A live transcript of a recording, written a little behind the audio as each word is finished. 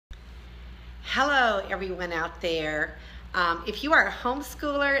Hello everyone out there. If you are a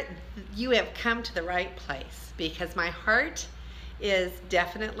homeschooler, you have come to the right place because my heart is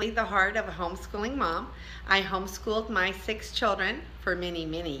definitely the heart of a homeschooling mom. I homeschooled my 6 children for many,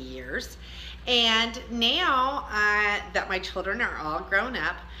 many years. And now that my children are all grown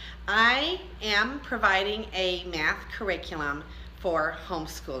up, I am providing a math curriculum for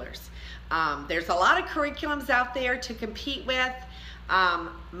homeschoolers. There's a lot of curriculums out there to compete with.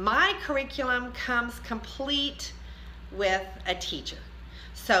 My curriculum comes complete with a teacher.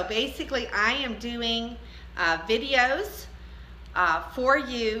 So basically I am doing videos for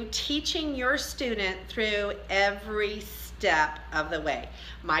you, teaching your student through every step of the way.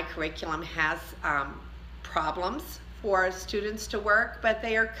 My curriculum has problems for students to work, but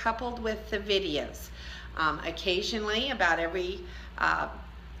they are coupled with the videos. Occasionally, about every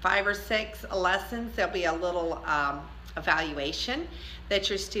 5 or 6 lessons, there'll be a little evaluation that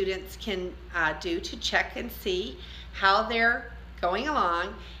your students can do to check and see how they're going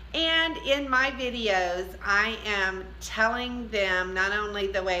along. And in my videos, I am telling them not only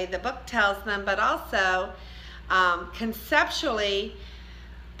the way the book tells them, but also conceptually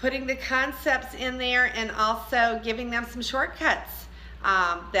putting the concepts in there and also giving them some shortcuts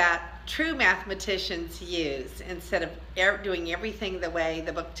that true mathematicians use instead of doing everything the way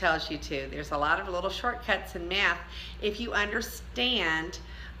the book tells you to. There's a lot of little shortcuts in math if you understand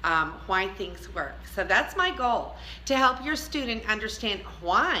why things work. So that's my goal, to help your student understand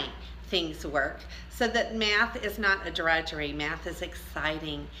why things work so that math is not a drudgery. Math is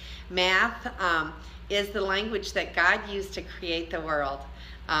exciting. Math is the language that God used to create the world,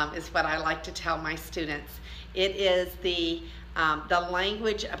 is what I like to tell my students. It is the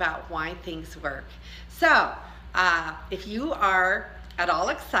language about why things work. So if you are at all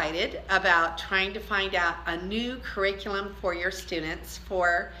excited about trying to find out a new curriculum for your students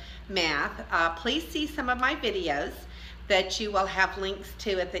for math, please see some of my videos that you will have links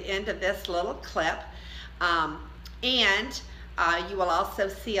to at the end of this little clip. And you will also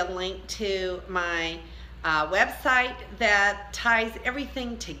see a link to my website that ties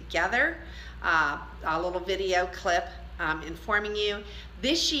everything together, a little video clip informing you.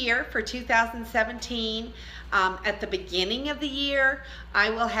 This year, for 2017, at the beginning of the year, I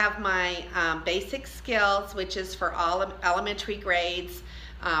will have my basic skills, which is for all elementary grades.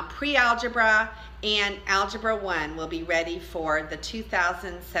 Pre-algebra and Algebra 1 will be ready for the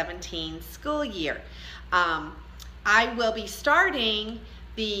 2017 school year. I will be starting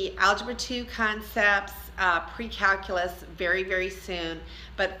the Algebra 2 concepts, pre-calculus, very, very soon.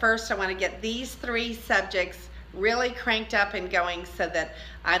 But first I want to get these 3 subjects really cranked up and going so that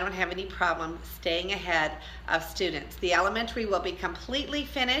I don't have any problem staying ahead of students. The elementary will be completely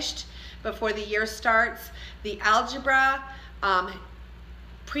finished before the year starts. The algebra,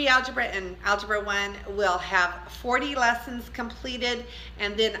 pre-algebra and Algebra 1 will have 40 lessons completed,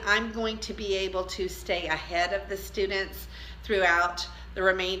 and then I'm going to be able to stay ahead of the students throughout the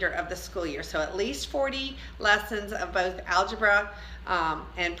remainder of the school year. So at least 40 lessons of both algebra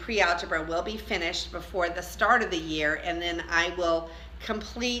and pre-algebra will be finished before the start of the year, and then I will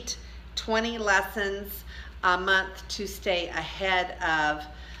complete 20 lessons a month to stay ahead of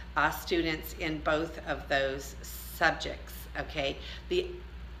students in both of those subjects. Okay, the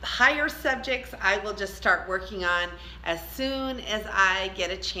higher subjects I will just start working on as soon as I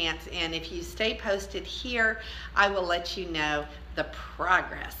get a chance, and if you stay posted here, I will let you know the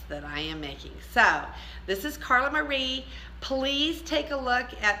progress that I am making. So this is Carla Marie. Please take a look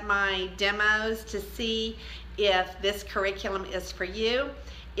at my demos to see if this curriculum is for you.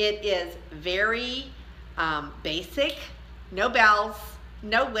 It is very basic, no bells,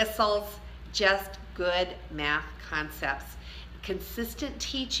 no whistles, just good math concepts. Consistent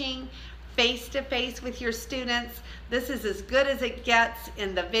teaching, face-to-face with your students. This is as good as it gets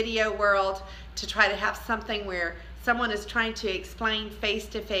in the video world to try to have something where someone is trying to explain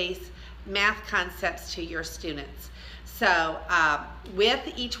face-to-face math concepts to your students. So with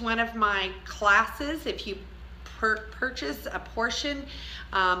each one of my classes, if you purchase a portion,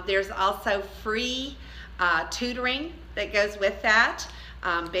 there's also free tutoring that goes with that.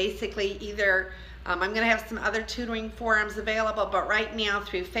 Basically either I'm going to have some other tutoring forums available, but right now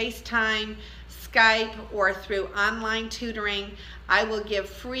through FaceTime, Skype, or through online tutoring, I will give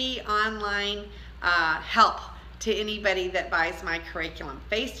free online help to anybody that buys my curriculum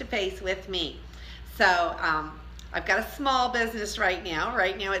face-to-face with me. So I've got a small business right now.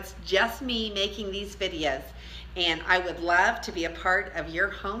 Right now it's just me making these videos, and I would love to be a part of your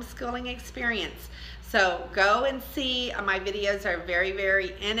homeschooling experience. So go and see, my videos are very,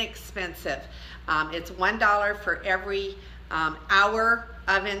 very inexpensive. It's $1 for every hour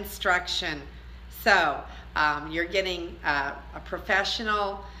of instruction So you're getting a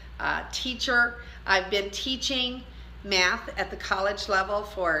professional teacher. I've been teaching math at the college level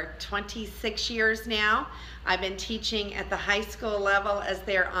for 26 years now. I've been teaching at the high school level as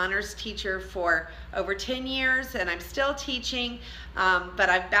their honors teacher for over 10 years, and I'm still teaching, but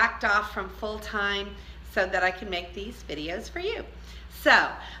I've backed off from full-time so that I can make these videos for you. So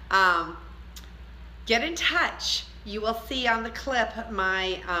get in touch. You will see on the clip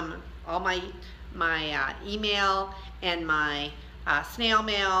my all my email and my snail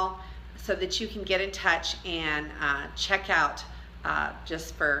mail, so that you can get in touch and check out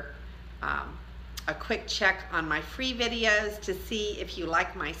just for a quick check on my free videos to see if you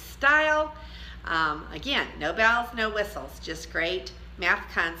like my style. Again, no bells, no whistles, just great math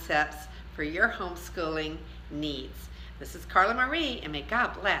concepts for your homeschooling needs. This is Carla Marie, and may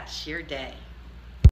God bless your day.